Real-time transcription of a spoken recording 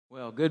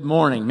Well, good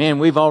morning. Man,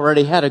 we've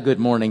already had a good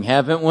morning,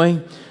 haven't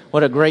we?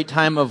 What a great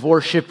time of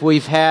worship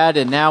we've had,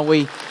 and now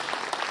we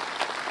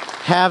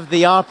have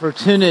the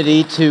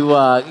opportunity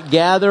to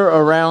gather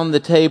around the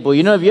table.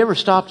 You know, have you ever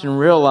stopped and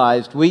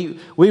realized we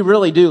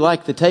really do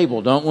like the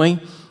table, don't we?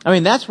 I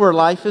mean, that's where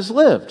life is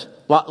lived.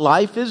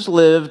 Life is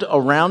lived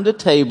around a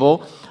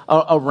table,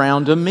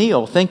 around a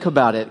meal. Think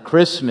about it.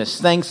 Christmas,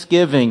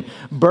 Thanksgiving,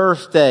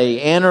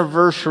 birthday,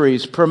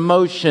 anniversaries,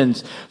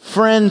 promotions,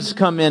 friends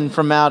come in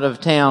from out of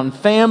town,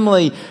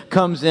 family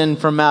comes in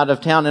from out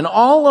of town, and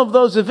all of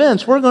those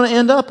events, we're going to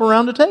end up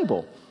around a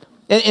table.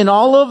 In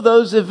all of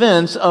those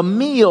events, a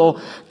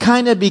meal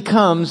kind of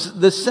becomes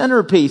the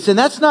centerpiece. And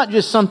that's not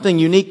just something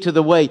unique to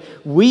the way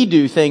we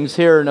do things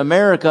here in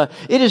America.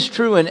 It is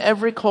true in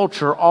every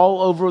culture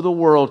all over the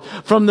world,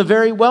 from the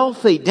very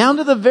wealthy down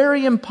to the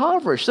very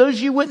impoverished,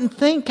 those you wouldn't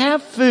think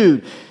have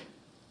food.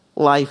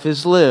 Life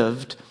is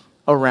lived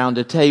around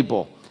a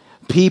table.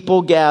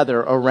 People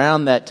gather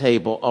around that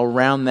table,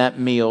 around that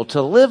meal,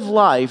 to live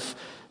life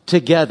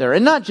together.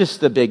 And not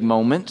just the big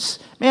moments.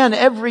 Man,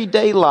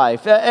 everyday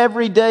life,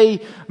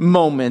 everyday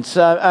moments.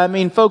 I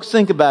mean, folks,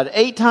 think about it.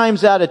 8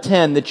 times out of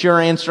 10 that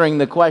you're answering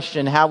the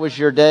question, how was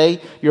your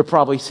day? You're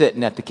probably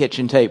sitting at the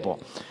kitchen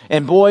table.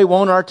 And boy,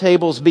 won't our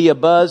tables be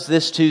abuzz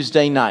this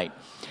Tuesday night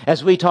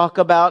as we talk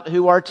about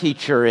who our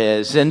teacher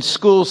is and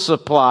school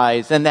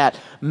supplies and that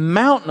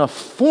mountain of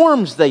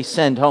forms they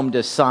send home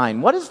to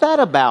sign. What is that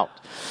about?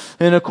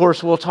 And of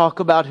course, we'll talk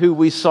about who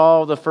we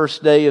saw the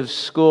first day of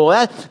school.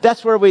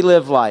 That's where we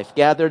live life,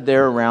 gathered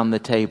there around the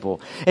table.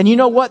 And you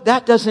know what?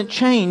 That doesn't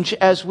change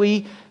as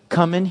we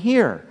come in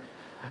here.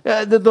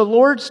 The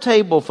Lord's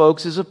table,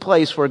 folks, is a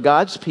place where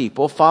God's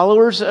people,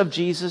 followers of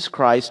Jesus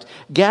Christ,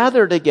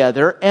 gather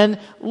together and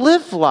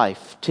live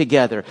life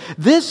together.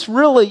 This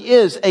really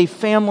is a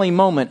family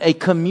moment, a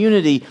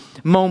community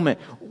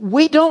moment.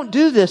 We don't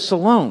do this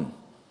alone.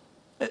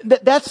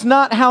 That's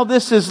not how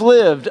this is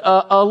lived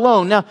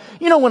alone. Now,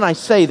 you know, when I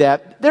say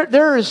that,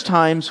 there is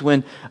times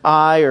when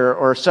I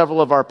or several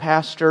of our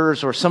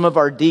pastors or some of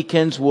our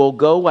deacons will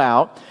go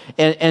out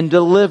and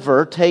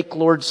take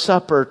Lord's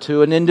Supper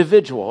to an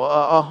individual,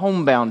 a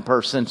homebound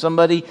person,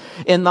 somebody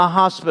in the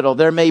hospital.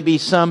 There may be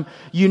some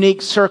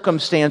unique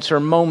circumstance or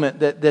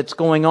moment that's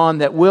going on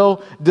that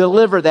will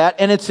deliver that,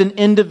 and it's an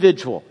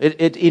individual.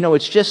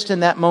 It's just in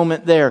that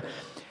moment there.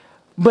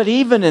 But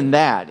even in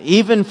that,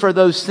 even for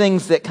those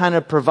things that kind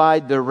of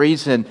provide the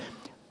reason,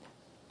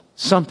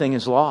 something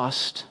is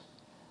lost.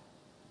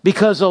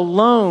 Because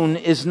alone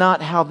is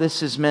not how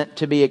this is meant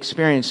to be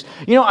experienced.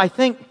 You know, I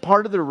think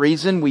part of the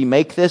reason we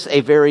make this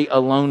a very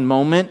alone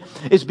moment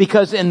is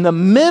because in the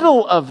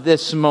middle of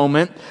this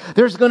moment,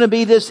 there's going to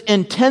be this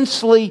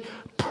intensely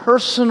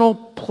personal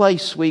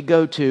place we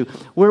go to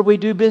where we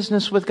do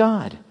business with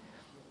God.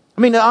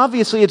 I mean,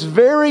 obviously, it's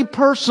very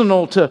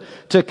personal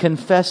to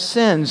confess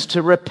sins,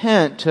 to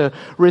repent, to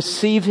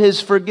receive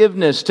His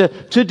forgiveness, to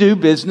do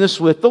business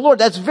with the Lord.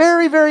 That's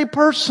very, very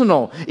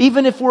personal,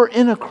 even if we're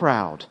in a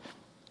crowd.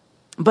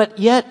 But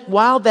yet,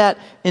 while that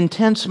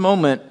intense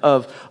moment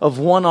of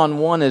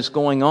one-on-one is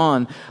going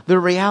on, the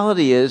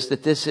reality is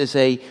that this is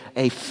a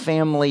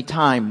family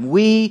time.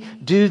 We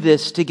do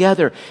this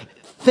together.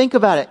 Think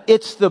about it.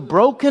 It's the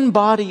broken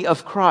body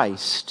of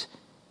Christ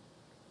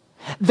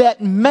that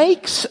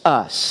makes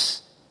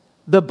us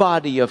the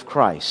body of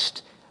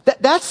Christ.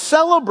 That's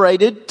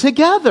celebrated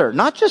together,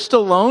 not just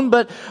alone,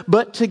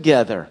 but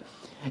together.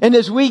 And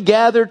as we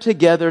gather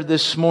together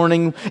this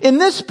morning, in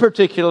this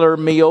particular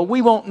meal,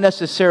 we won't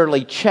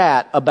necessarily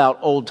chat about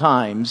old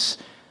times,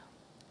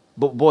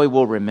 but boy,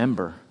 we'll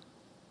remember.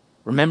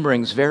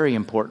 Remembering is a very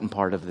important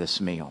part of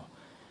this meal.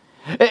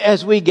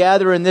 As we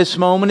gather in this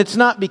moment, it's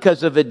not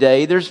because of a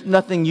day. There's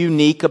nothing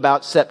unique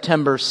about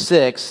September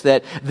 6th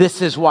that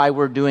this is why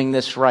we're doing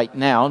this right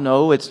now.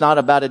 No, it's not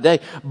about a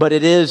day, but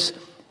it is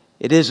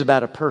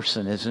about a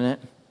person, isn't it?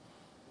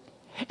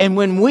 And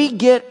when we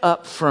get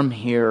up from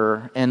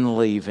here and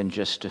leave in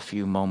just a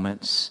few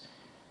moments,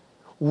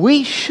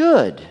 we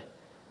should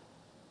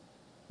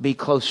be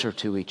closer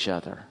to each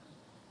other.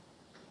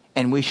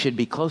 And we should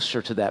be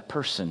closer to that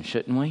person,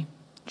 shouldn't we?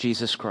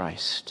 Jesus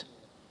Christ.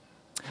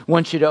 I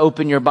want you to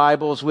open your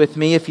Bibles with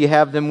me, if you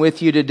have them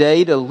with you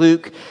today, to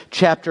Luke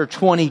chapter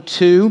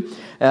 22.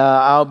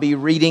 I'll be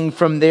reading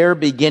from there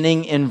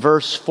beginning in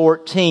verse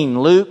 14.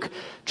 Luke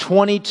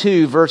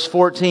 22, verse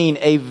 14,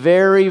 a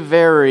very,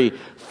 very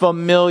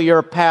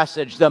familiar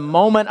passage. The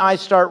moment I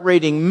start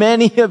reading,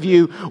 many of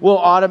you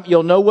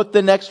you'll know what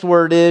the next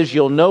word is,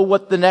 you'll know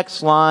what the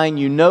next line,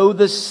 you know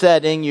the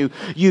setting, you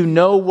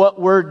know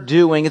what we're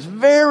doing. It's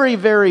very,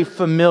 very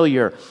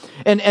familiar.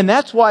 And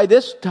that's why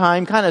this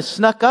time kind of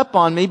snuck up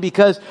on me,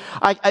 because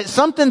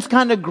something's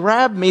kind of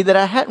grabbed me that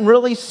I hadn't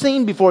really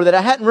seen before, that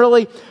I hadn't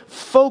really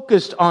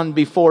focused on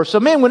before.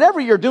 So man, whenever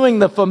you're doing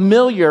the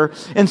familiar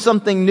and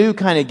something new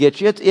kind of gets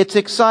you, it's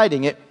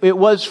exciting. It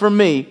was for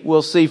me.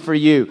 We'll see for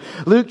you.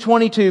 Luke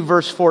 22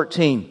 verse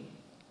 14.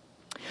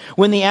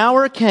 When the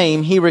hour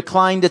came, he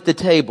reclined at the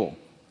table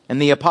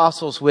and the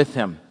apostles with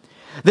him.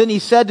 Then he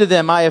said to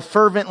them, I have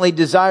fervently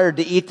desired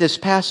to eat this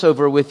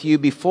Passover with you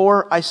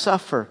before I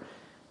suffer.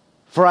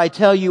 For I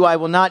tell you, I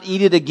will not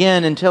eat it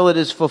again until it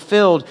is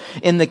fulfilled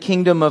in the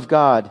kingdom of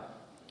God.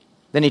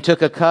 Then he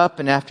took a cup,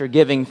 and after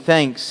giving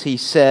thanks, he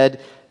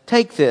said,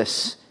 take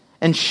this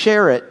and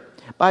share it.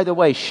 By the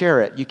way,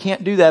 share it. You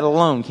can't do that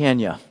alone, can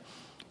you?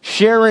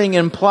 Sharing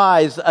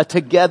implies a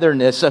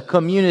togetherness, a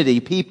community,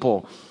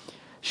 people.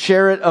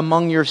 Share it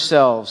among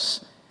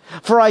yourselves.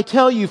 For I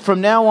tell you,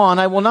 from now on,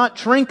 I will not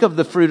drink of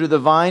the fruit of the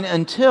vine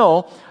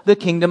until the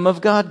kingdom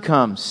of God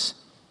comes.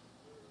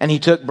 And he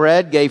took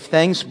bread, gave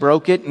thanks,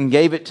 broke it, and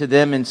gave it to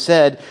them, and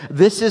said,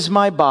 this is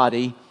my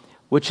body,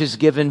 which is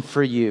given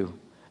for you.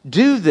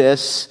 Do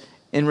this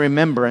in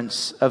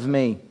remembrance of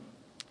me.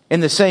 In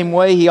the same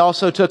way, he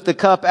also took the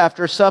cup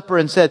after supper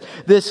and said,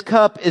 this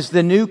cup is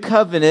the new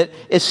covenant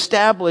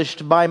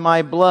established by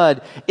my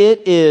blood.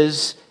 It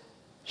is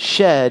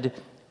shed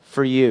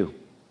for you.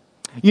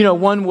 You know,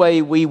 one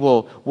way we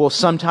will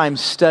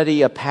sometimes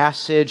study a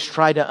passage,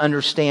 try to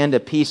understand a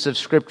piece of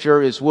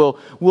Scripture, is we'll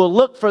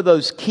look for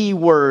those key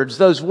words,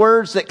 those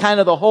words that kind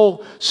of the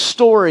whole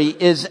story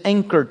is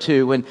anchored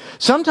to. And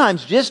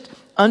sometimes just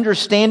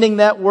understanding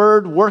that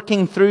word,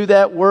 working through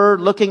that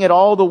word, looking at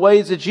all the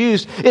ways it's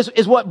used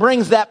is what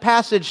brings that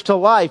passage to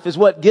life, is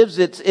what gives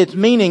its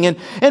meaning.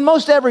 And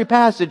most every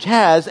passage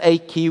has a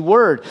key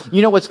word.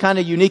 You know what's kind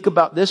of unique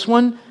about this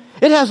one?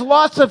 It has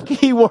lots of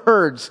key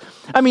words.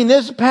 I mean,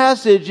 this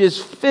passage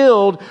is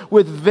filled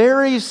with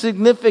very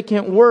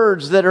significant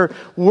words that are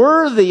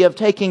worthy of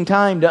taking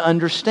time to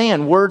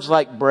understand. Words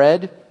like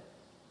bread,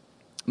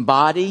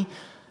 body,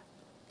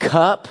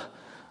 cup,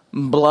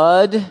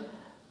 blood,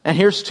 and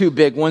here's two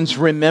big ones,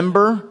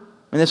 remember.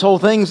 And this whole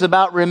thing's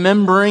about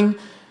remembering.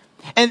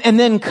 And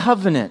then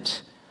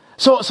covenant.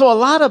 So a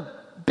lot of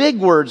big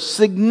words,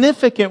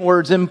 significant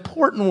words,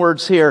 important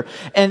words here.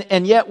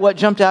 And yet what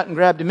jumped out and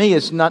grabbed me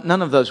is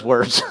none of those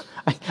words.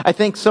 I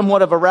think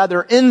somewhat of a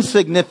rather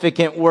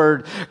insignificant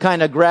word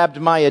kind of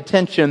grabbed my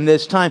attention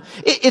this time.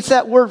 It's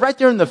that word right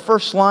there in the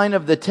first line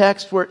of the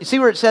text where, see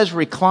where it says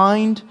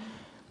reclined?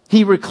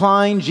 He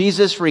reclined,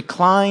 Jesus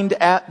reclined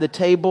at the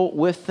table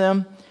with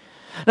them.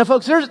 Now,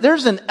 folks,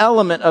 there's an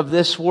element of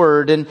this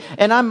word, and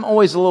I'm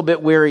always a little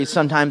bit weary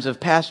sometimes of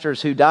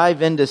pastors who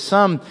dive into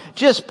some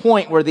just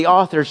point where the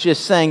author's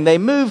just saying they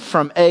moved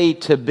from A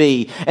to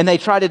B, and they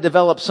try to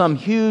develop some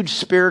huge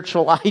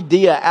spiritual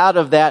idea out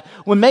of that,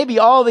 when maybe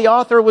all the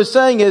author was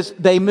saying is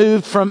they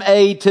moved from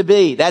A to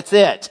B. That's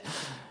it.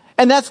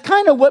 And that's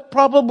kind of what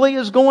probably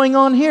is going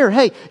on here.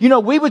 Hey, you know,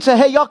 we would say,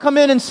 hey, y'all come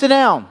in and sit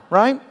down,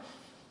 right?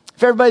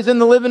 If everybody's in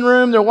the living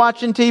room, they're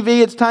watching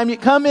TV, it's time you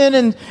come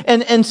in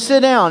and sit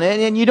down.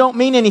 And you don't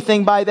mean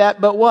anything by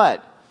that, but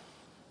what?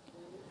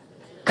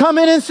 Come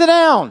in and sit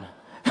down.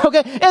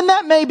 Okay, and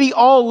that may be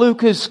all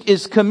Luke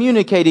is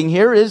communicating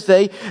here, is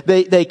they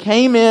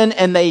came in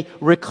and they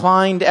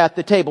reclined at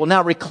the table.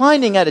 Now,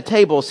 reclining at a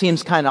table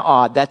seems kind of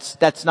odd.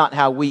 That's not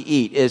how we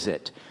eat, is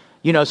it?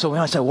 You know, so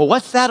we say, well,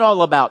 what's that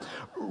all about?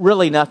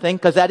 Really nothing,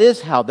 because that is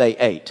how they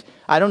ate.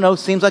 I don't know,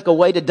 seems like a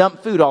way to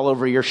dump food all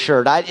over your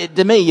shirt.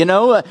 To me, you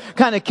know,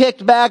 kind of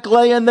kicked back,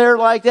 laying there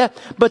like that.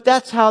 But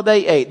that's how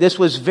they ate. This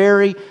was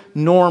very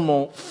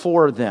normal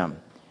for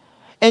them.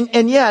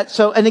 And yet,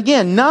 and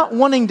again, not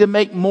wanting to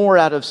make more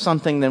out of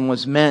something than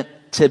was meant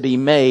to be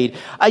made,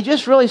 I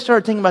just really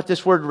started thinking about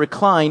this word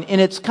recline in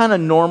its kind of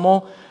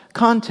normal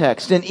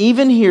context. And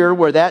even here,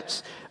 where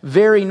that's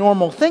very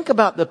normal, think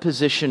about the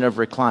position of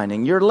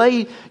reclining. You're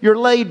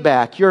laid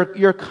back,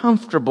 you're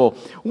comfortable.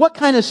 What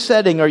kind of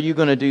setting are you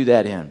going to do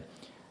that in?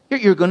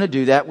 You're going to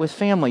do that with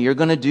family. You're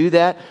going to do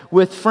that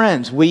with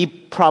friends. We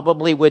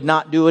probably would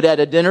not do it at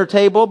a dinner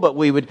table, but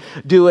we would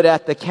do it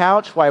at the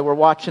couch while we're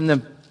watching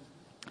the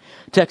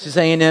Texas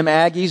A&M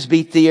Aggies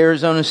beat the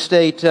Arizona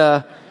State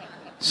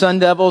Sun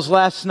Devils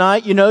last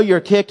night. You know, you're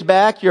kicked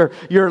back, you're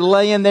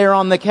laying there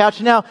on the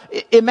couch. Now,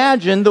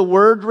 imagine the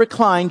word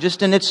recline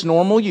just in its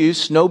normal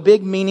use, no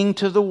big meaning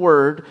to the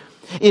word.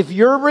 If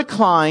you're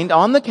reclined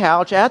on the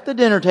couch at the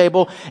dinner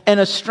table and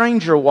a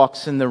stranger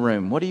walks in the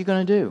room, what are you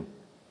going to do?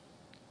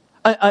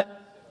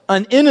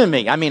 An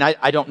enemy. I mean,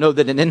 I don't know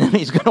that an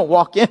enemy is going to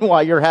walk in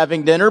while you're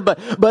having dinner,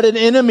 but an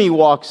enemy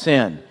walks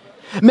in.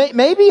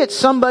 Maybe it's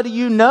somebody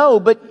you know,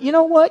 but you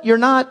know what? You're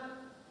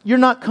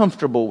not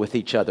comfortable with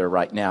each other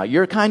right now.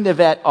 You're kind of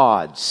at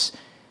odds.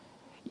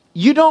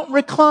 You don't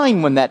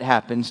recline when that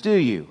happens, do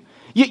you?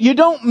 You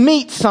don't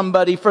meet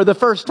somebody for the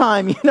first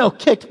time,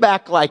 kicked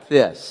back like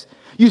this.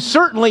 You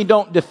certainly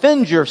don't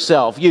defend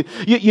yourself.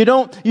 You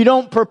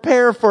don't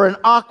prepare for an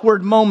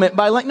awkward moment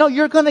by no,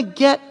 you're going to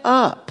get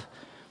up.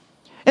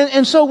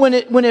 And so when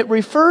it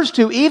refers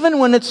to, even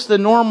when it's the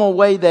normal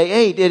way they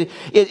ate,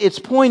 it's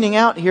pointing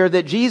out here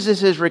that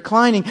Jesus is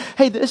reclining.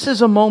 Hey, this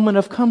is a moment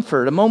of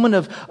comfort, a moment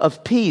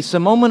of peace, a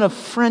moment of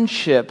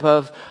friendship,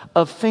 of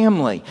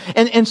family.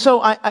 And so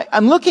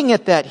I'm looking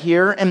at that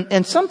here,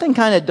 and something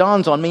kind of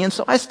dawns on me. And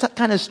so I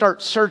kind of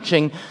start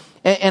searching,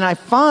 and I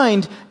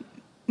find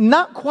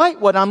not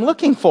quite what I'm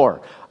looking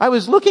for. I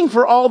was looking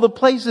for all the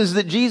places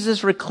that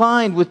Jesus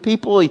reclined with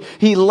people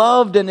he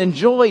loved and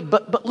enjoyed.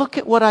 But look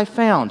at what I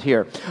found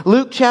here.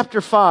 Luke chapter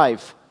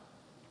 5.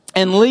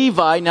 And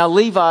Levi, now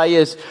Levi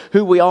is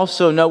who we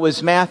also know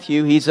as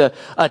Matthew. He's a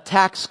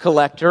tax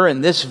collector,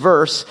 and this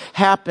verse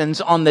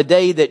happens on the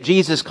day that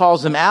Jesus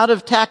calls him out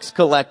of tax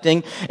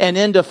collecting and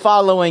into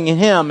following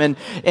him.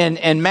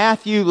 And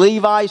Matthew,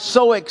 Levi,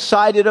 so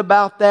excited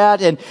about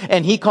that,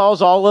 and he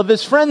calls all of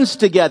his friends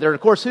together. Of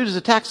course, who does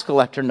a tax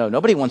collector know?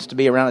 Nobody wants to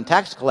be around a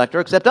tax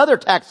collector except other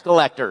tax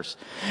collectors.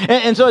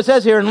 And so it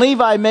says here, and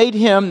Levi made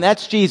him,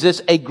 that's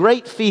Jesus, a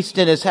great feast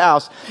in his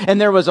house.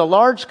 And there was a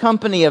large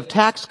company of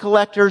tax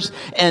collectors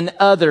and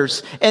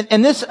others.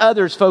 And this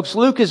others, folks,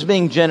 Luke is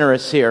being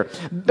generous here.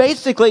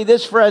 Basically,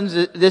 this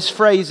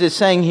phrase is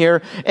saying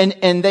here,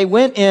 and they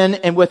went in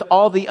and with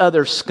all the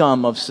other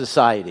scum of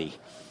society.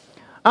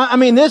 I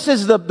mean, this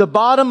is the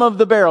bottom of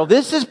the barrel.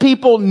 This is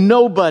people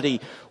nobody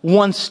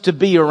wants to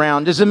be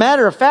around. As a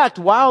matter of fact,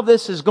 while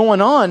this is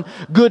going on,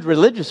 good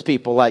religious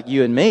people like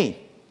you and me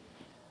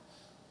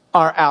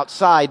are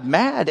outside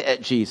mad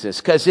at Jesus.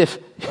 Because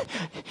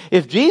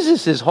if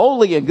Jesus is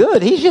holy and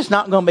good, he's just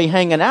not going to be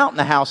hanging out in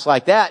a house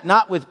like that,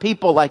 not with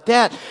people like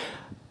that.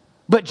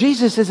 But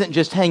Jesus isn't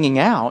just hanging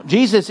out.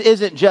 Jesus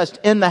isn't just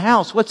in the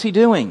house. What's he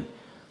doing?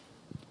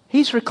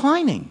 He's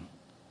reclining.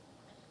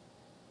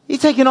 He's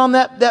taking on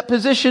that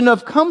position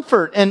of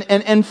comfort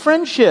and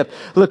friendship.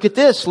 Look at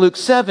this, Luke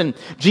 7.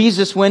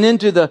 Jesus went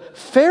into the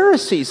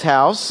Pharisee's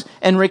house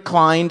and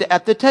reclined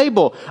at the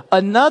table.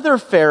 Another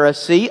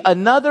Pharisee,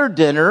 another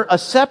dinner, a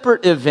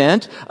separate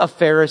event. A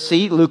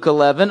Pharisee, Luke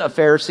 11, a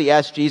Pharisee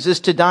asked Jesus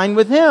to dine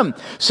with him.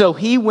 So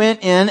he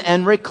went in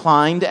and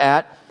reclined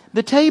at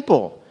the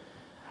table.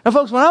 Now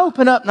folks, when I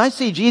open up and I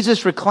see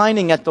Jesus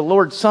reclining at the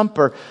Lord's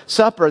Supper,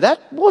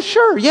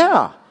 sure,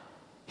 yeah.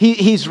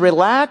 He's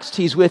relaxed.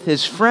 He's with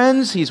his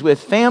friends. He's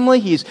with family.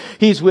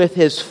 He's with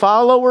his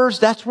followers.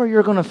 That's where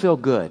you're going to feel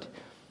good.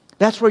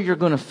 That's where you're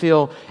going to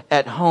feel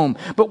at home.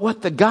 But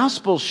what the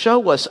Gospels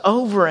show us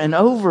over and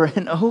over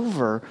and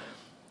over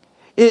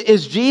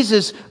is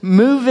Jesus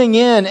moving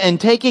in and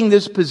taking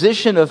this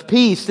position of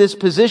peace, this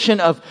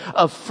position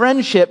of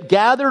friendship,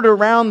 gathered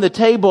around the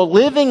table,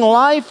 living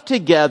life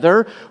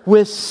together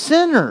with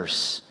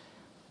sinners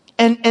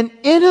and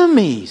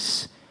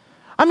enemies.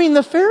 I mean,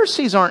 the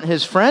Pharisees aren't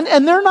his friend,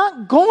 and they're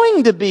not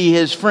going to be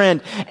his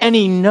friend. And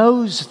he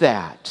knows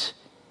that.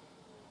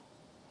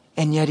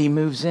 And yet he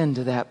moves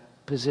into that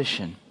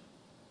position.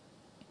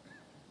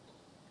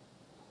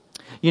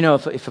 You know,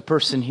 if a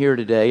person here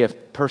today, a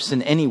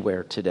person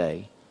anywhere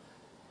today,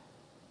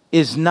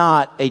 is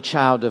not a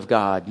child of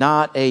God,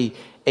 not a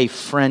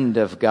friend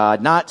of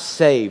God, not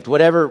saved,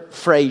 whatever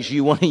phrase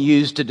you want to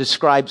use to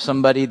describe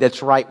somebody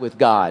that's right with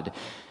God.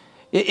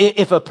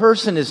 If a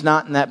person is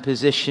not in that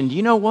position, do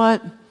you know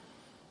what?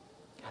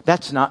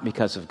 That's not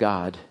because of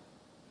God.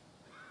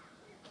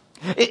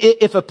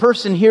 If a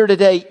person here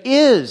today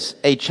is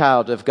a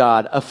child of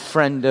God, a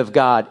friend of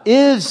God,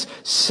 is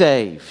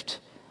saved,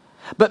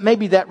 but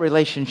maybe that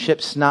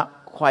relationship's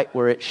not quite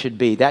where it should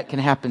be. That can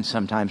happen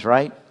sometimes,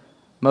 right?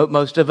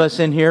 Most of us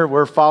in here,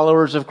 we're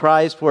followers of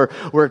Christ,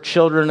 we're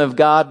children of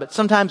God, but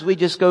sometimes we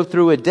just go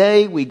through a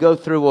day, we go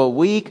through a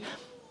week.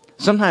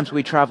 Sometimes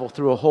we travel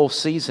through a whole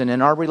season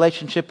and our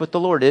relationship with the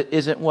Lord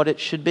isn't what it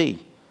should be.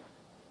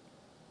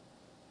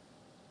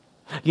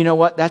 You know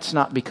what? That's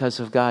not because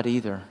of God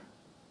either.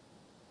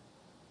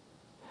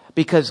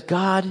 Because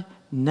God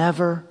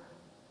never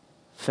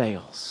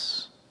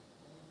fails.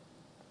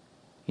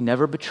 He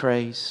never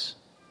betrays.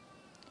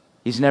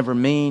 He's never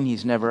mean.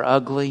 He's never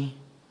ugly.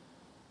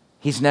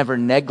 He's never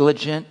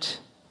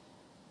negligent.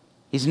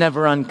 He's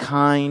never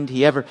unkind.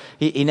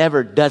 He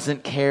never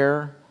doesn't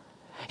care.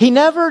 He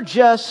never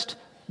just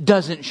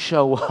doesn't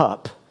show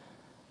up.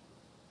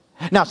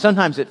 Now,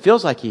 sometimes it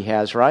feels like he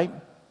has, right?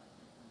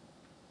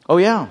 Oh,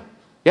 yeah.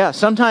 Yeah,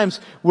 sometimes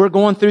we're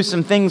going through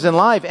some things in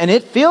life and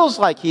it feels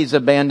like he's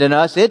abandoned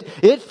us.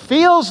 It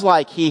feels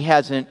like he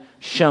hasn't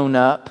shown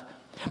up.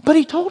 But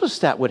he told us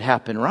that would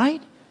happen,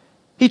 right?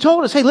 He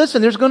told us, hey,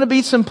 listen, there's going to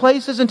be some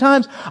places and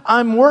times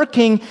I'm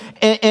working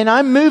and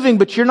I'm moving,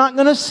 but you're not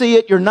going to see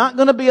it. You're not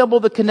going to be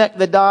able to connect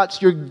the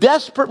dots. You're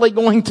desperately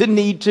going to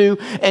need to,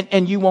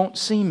 and you won't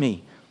see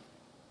me.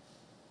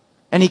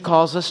 And he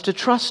calls us to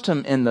trust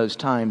him in those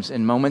times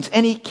and moments.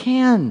 And he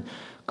can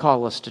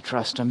call us to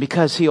trust him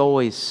because he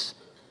always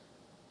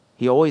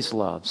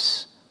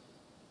loves.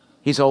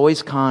 He's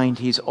always kind.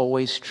 He's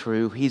always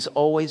true. He's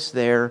always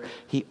there.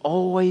 He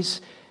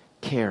always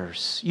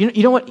cares.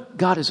 You know what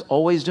God is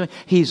always doing?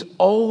 He's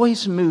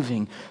always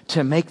moving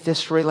to make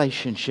this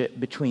relationship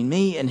between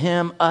me and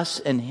him,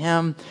 us and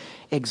him,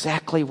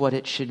 exactly what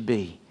it should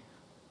be.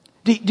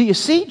 Do you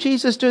see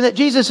Jesus doing that?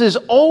 Jesus is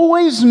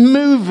always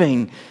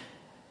moving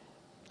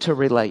to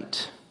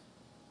relate,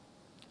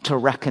 to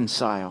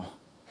reconcile,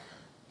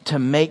 to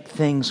make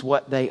things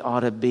what they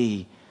ought to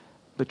be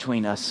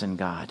between us and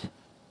God.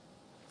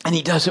 And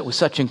he does it with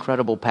such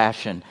incredible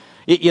passion.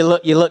 You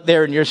look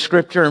there in your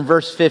scripture in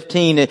verse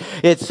 15,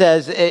 it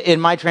says,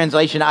 in my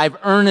translation, I've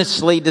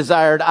earnestly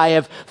desired, I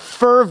have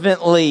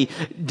fervently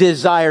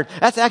desired.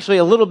 That's actually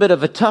a little bit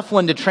of a tough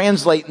one to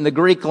translate in the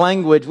Greek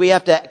language. We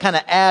have to kind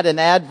of add an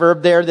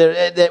adverb there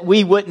that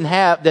we wouldn't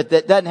have, that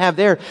doesn't have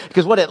there.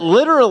 Because what it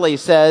literally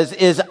says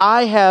is,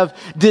 I have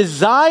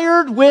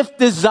desired with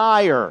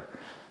desire.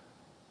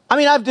 I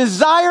mean, I've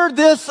desired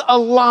this a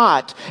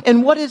lot.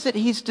 And what is it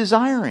he's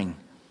desiring?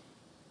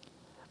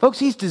 Folks,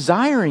 he's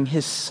desiring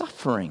his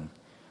suffering.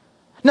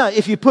 Now,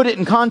 if you put it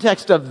in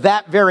context of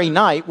that very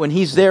night when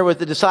he's there with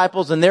the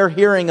disciples and they're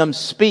hearing him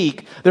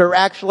speak, they're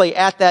actually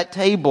at that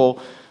table.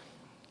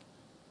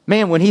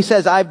 Man, when he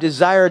says, I've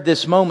desired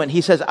this moment, he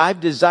says, I've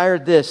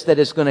desired this that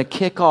is going to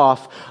kick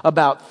off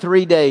about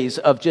 3 days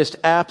of just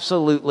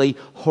absolutely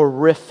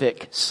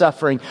horrific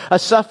suffering. A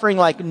suffering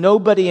like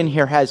nobody in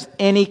here has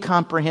any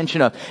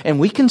comprehension of. And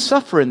we can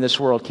suffer in this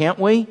world, can't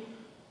we?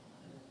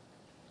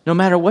 No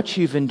matter what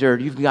you've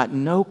endured, you've got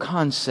no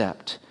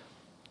concept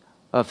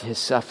of his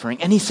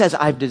suffering. And he says,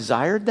 I've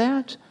desired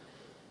that.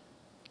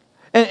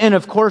 And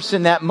of course,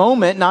 in that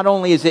moment, not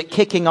only is it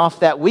kicking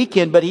off that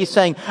weekend, but he's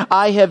saying,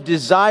 I have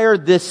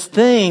desired this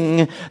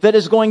thing that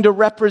is going to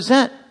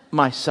represent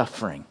my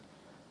suffering.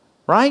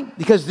 Right?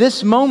 Because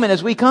this moment,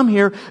 as we come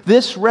here,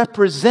 this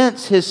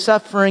represents his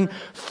suffering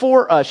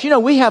for us. You know,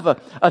 we have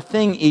a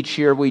thing each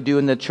year we do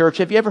in the church.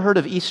 Have you ever heard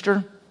of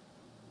Easter?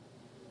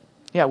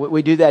 Yeah,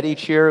 we do that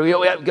each year. We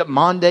got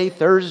Monday,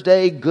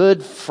 Thursday,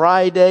 Good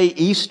Friday,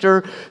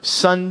 Easter,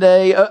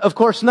 Sunday. Of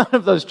course, none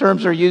of those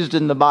terms are used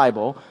in the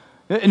Bible.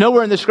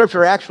 Nowhere in the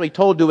Scripture are actually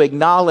told to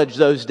acknowledge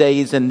those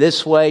days in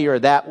this way or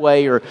that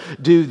way or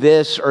do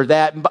this or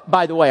that.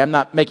 By the way, I'm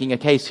not making a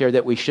case here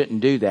that we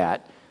shouldn't do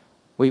that.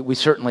 We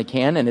certainly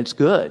can, and it's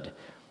good.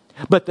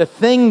 But the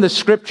thing the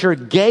Scripture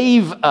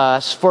gave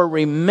us for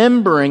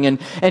remembering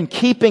and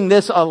keeping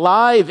this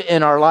alive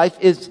in our life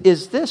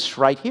is this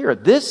right here.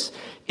 This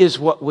is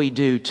what we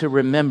do to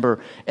remember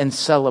and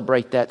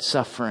celebrate that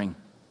suffering.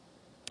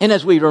 And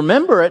as we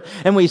remember it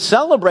and we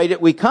celebrate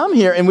it, we come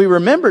here and we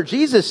remember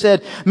Jesus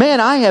said, man,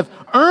 I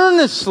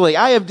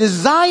have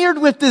desired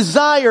with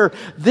desire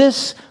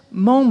this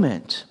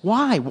moment.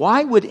 Why?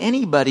 Why would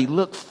anybody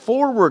look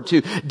forward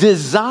to,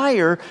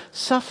 desire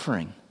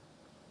suffering?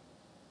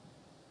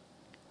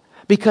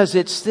 Because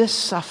it's this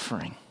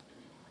suffering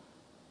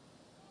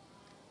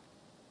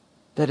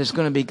that is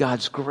going to be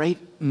God's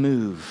great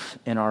move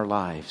in our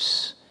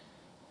lives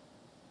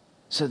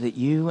so that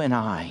you and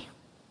I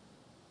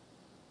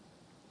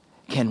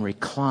can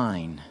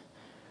recline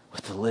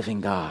with the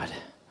living God.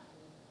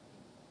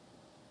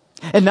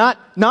 And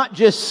not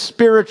just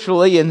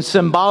spiritually and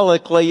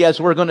symbolically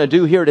as we're going to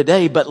do here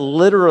today, but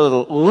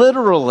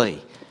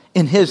literally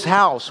in his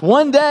house.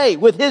 One day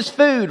with his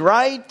food,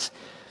 right?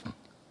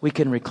 We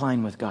can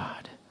recline with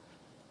God.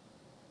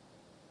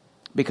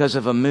 Because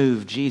of a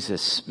move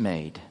Jesus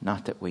made,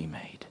 not that we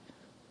made.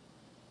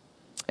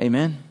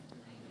 Amen?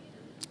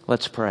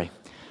 Let's pray.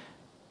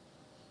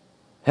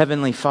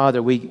 Heavenly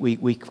Father,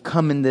 we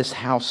come in this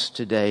house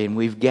today and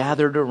we've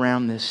gathered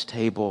around this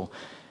table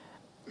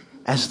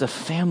as the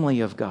family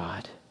of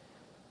God,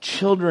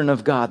 children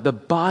of God, the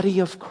body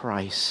of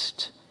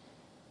Christ.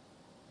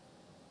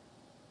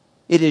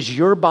 It is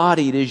your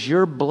body, it is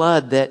your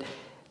blood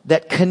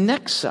that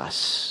connects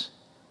us,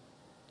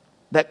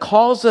 that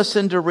calls us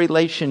into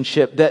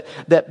relationship,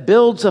 that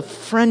builds a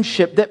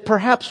friendship that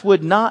perhaps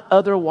would not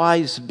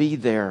otherwise be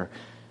there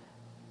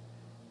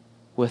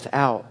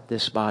without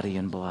this body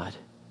and blood.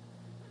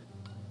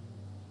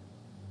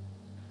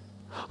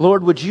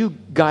 Lord, would you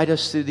guide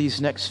us through these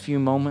next few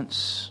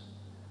moments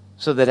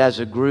so that as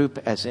a group,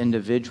 as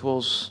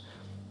individuals,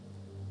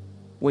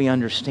 we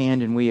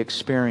understand and we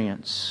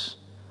experience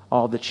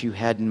all that you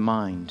had in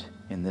mind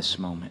in this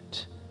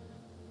moment.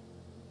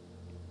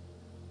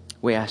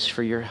 We ask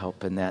for your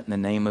help in that in the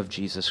name of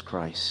Jesus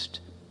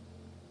Christ.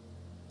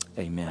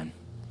 Amen.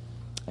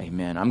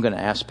 Amen. I'm going to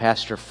ask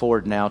Pastor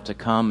Ford now to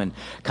come and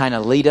kind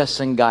of lead us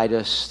and guide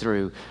us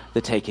through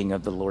the taking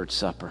of the Lord's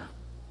Supper.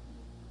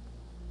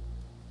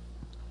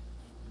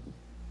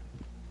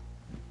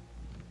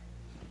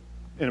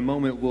 In a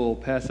moment, we'll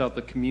pass out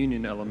the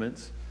communion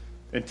elements.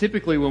 And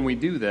typically when we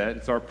do that,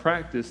 it's our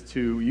practice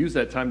to use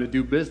that time to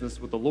do business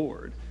with the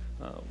Lord,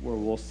 where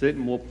we'll sit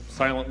and we'll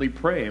silently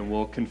pray and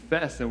we'll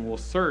confess and we'll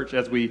search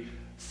as we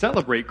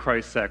celebrate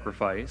Christ's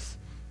sacrifice.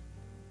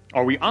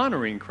 Are we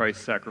honoring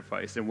Christ's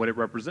sacrifice and what it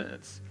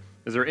represents?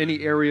 Is there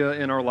any area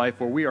in our life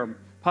where we are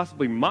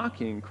possibly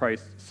mocking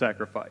Christ's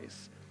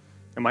sacrifice?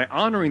 Am I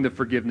honoring the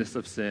forgiveness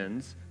of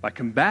sins by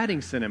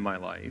combating sin in my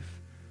life?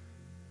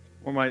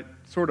 Or am I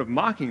sort of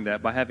mocking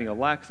that by having a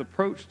lax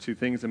approach to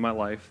things in my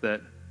life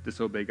that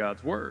disobey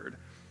God's word?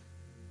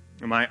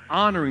 Am I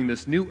honoring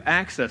this new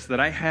access that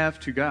I have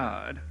to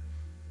God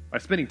by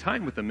spending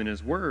time with him in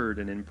his word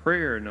and in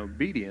prayer and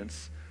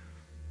obedience?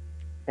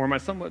 Or am I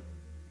somewhat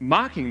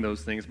mocking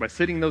those things by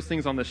sitting those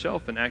things on the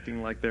shelf and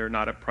acting like they're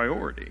not a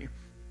priority?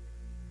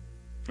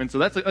 And so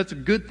that's a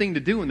good thing to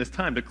do in this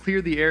time, to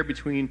clear the air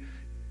between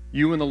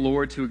you and the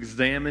Lord to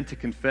examine, to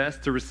confess,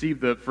 to receive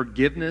the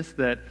forgiveness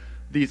that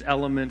these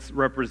elements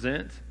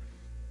represent.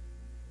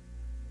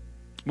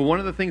 But one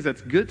of the things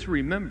that's good to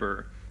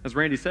remember, as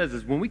Randy says,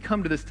 is when we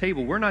come to this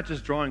table, we're not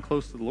just drawing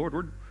close to the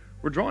Lord,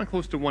 we're drawing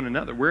close to one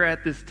another. We're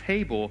at this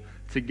table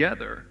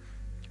together.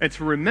 And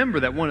to remember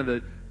that one of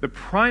the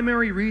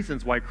primary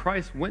reasons why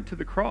Christ went to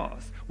the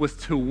cross was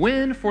to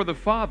win for the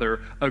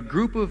Father a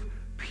group of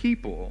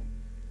people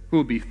who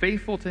would be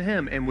faithful to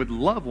him and would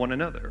love one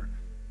another.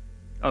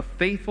 A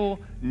faithful,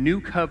 new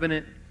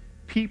covenant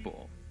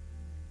people.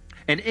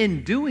 And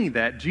in doing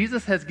that,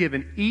 Jesus has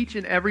given each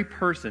and every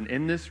person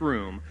in this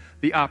room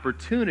the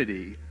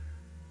opportunity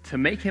to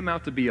make him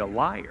out to be a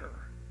liar.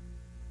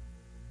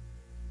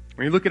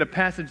 When you look at a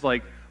passage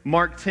like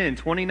Mark 10,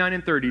 29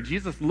 and 30,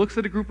 Jesus looks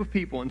at a group of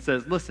people and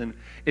says, listen,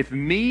 if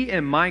me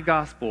and my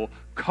gospel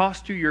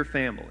cost you your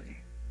family,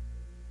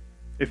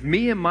 if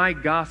me and my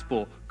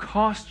gospel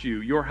cost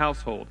you your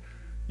household,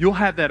 you'll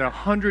have that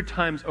 100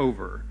 times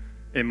over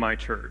in my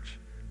church.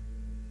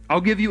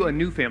 I'll give you a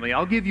new family.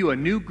 I'll give you a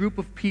new group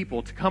of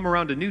people to come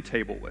around a new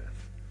table with.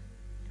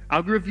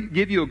 I'll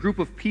give you a group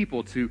of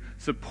people to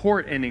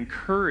support and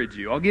encourage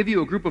you. I'll give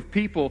you a group of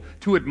people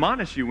to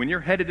admonish you when you're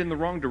headed in the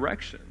wrong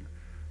direction.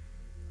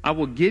 I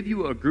will give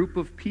you a group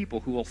of people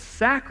who will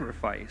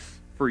sacrifice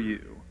for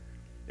you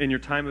in your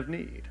time of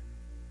need.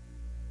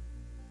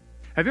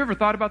 Have you ever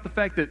thought about the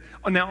fact that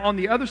now on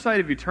the other side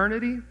of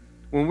eternity,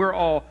 when we're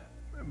all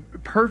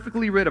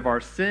perfectly rid of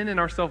our sin and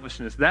our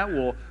selfishness, that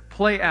will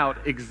play out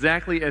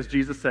exactly as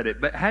Jesus said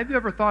it. But have you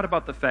ever thought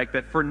about the fact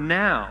that for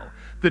now,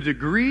 the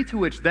degree to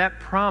which that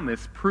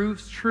promise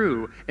proves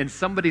true in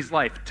somebody's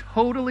life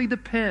totally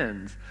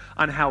depends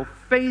on how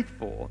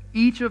faithful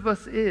each of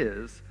us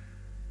is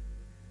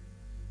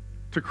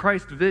to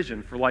Christ's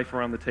vision for life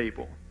around the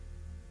table?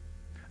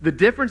 The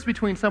difference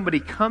between somebody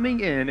coming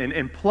in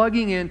and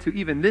plugging into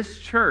even this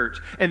church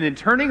and then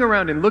turning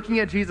around and looking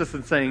at Jesus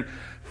and saying,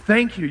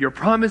 thank you, your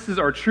promises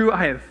are true,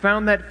 I have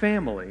found that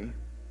family.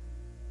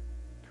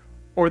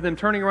 Or them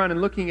turning around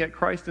and looking at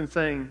Christ and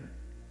saying,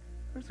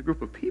 there's a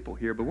group of people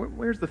here, but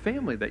where's the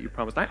family that you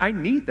promised? I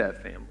need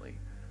that family.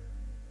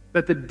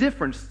 That the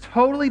difference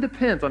totally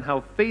depends on how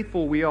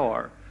faithful we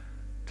are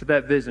to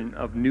that vision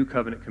of new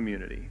covenant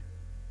community.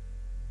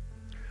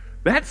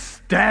 That's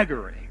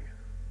staggering.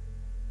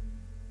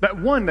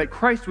 That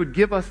Christ would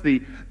give us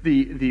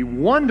the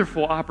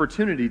wonderful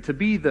opportunity to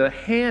be the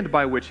hand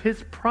by which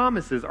his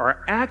promises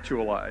are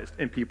actualized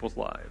in people's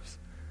lives.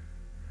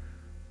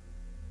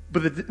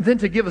 But then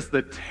to give us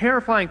the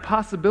terrifying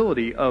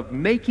possibility of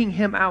making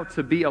him out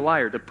to be a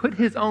liar, to put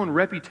his own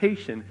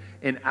reputation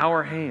in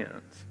our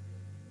hands.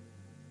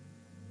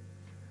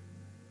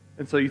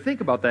 And so you think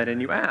about that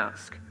and you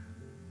ask,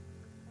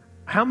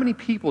 how many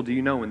people do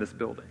you know in this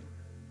building?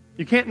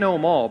 You can't know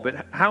them all,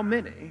 but how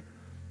many?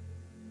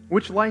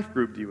 Which life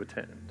group do you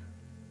attend?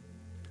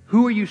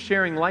 Who are you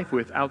sharing life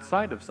with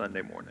outside of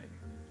Sunday morning?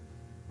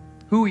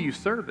 Who are you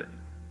serving?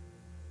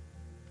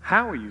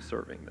 How are you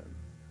serving them?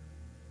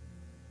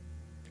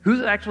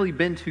 Who's actually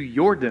been to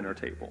your dinner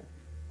table?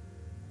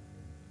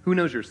 Who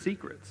knows your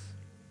secrets?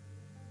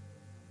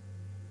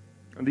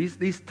 And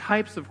these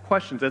types of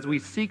questions, as we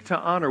seek to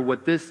honor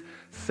what this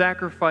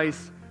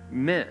sacrifice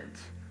meant,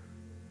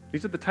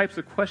 these are the types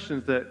of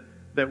questions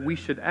that we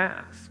should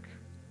ask.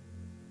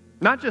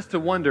 Not just to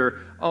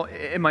wonder, oh,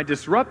 am I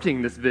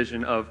disrupting this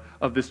vision of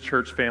this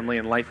church family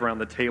and life around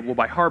the table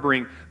by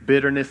harboring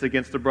bitterness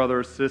against a brother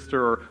or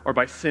sister or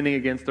by sinning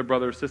against a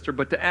brother or sister,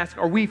 but to ask,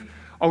 are we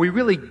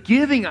really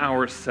giving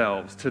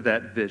ourselves to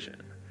that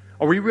vision?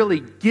 Are we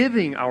really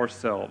giving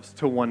ourselves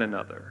to one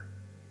another?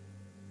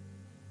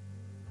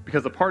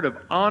 Because a part of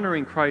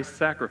honoring Christ's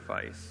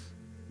sacrifice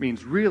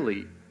means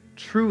really,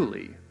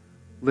 truly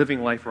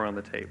living life around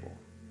the table.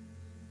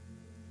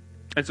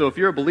 And so if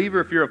you're a believer,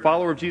 if you're a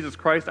follower of Jesus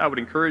Christ, I would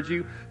encourage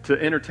you to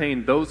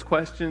entertain those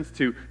questions,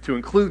 to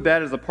include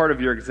that as a part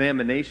of your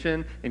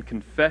examination and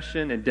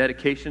confession and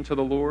dedication to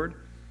the Lord.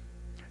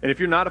 And if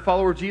you're not a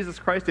follower of Jesus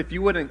Christ, if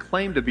you wouldn't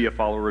claim to be a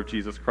follower of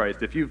Jesus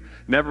Christ, if you've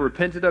never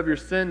repented of your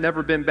sin,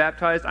 never been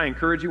baptized, I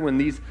encourage you when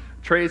these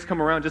trays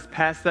come around, just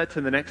pass that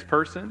to the next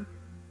person.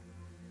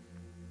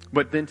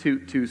 But then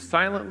to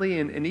silently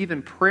and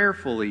even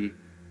prayerfully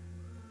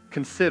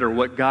consider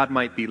what God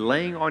might be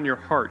laying on your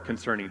heart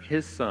concerning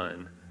his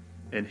Son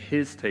and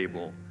his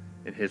table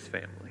and his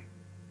family.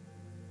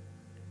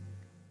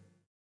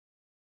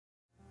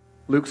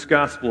 Luke's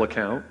gospel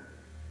account,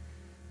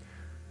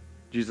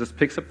 Jesus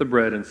picks up the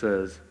bread and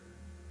says,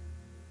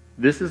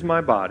 "This is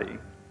my body,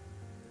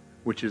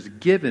 which is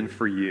given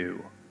for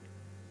you,"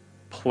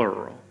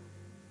 plural.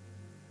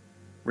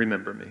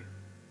 "Remember me."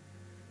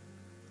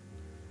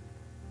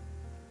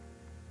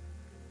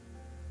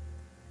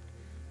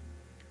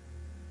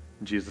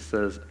 Jesus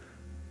says,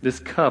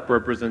 "This cup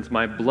represents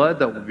my blood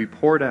that will be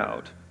poured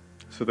out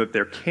so that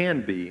there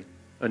can be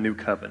a new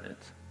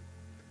covenant.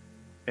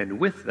 And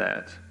with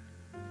that,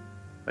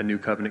 a new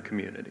covenant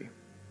community.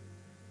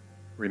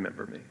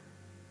 Remember me."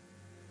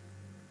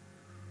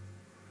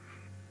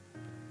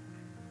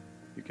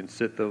 You can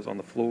sit those on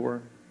the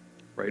floor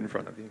right in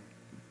front of you.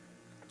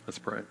 Let's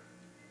pray.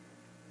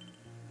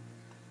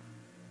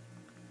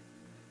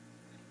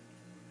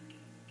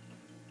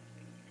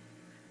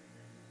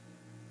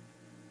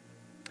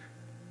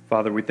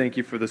 Father, we thank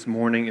you for this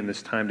morning and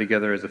this time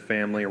together as a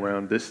family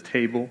around this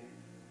table.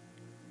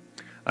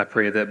 I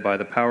pray that by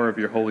the power of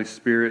your Holy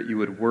Spirit, you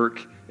would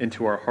work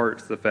into our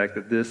hearts the fact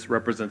that this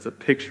represents a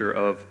picture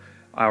of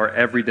our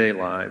everyday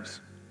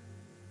lives.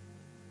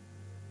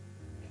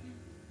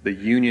 The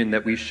union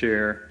that we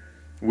share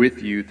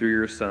with you through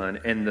your Son,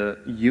 and the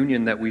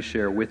union that we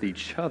share with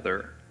each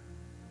other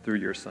through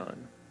your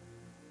Son.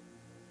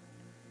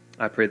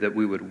 I pray that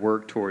we would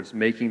work towards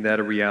making that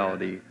a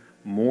reality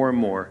more and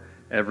more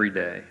every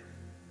day,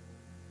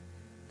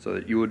 so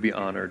that you would be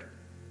honored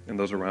and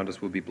those around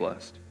us would be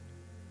blessed.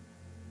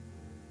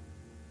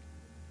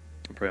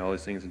 I pray all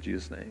these things in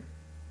Jesus' name.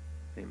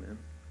 Amen.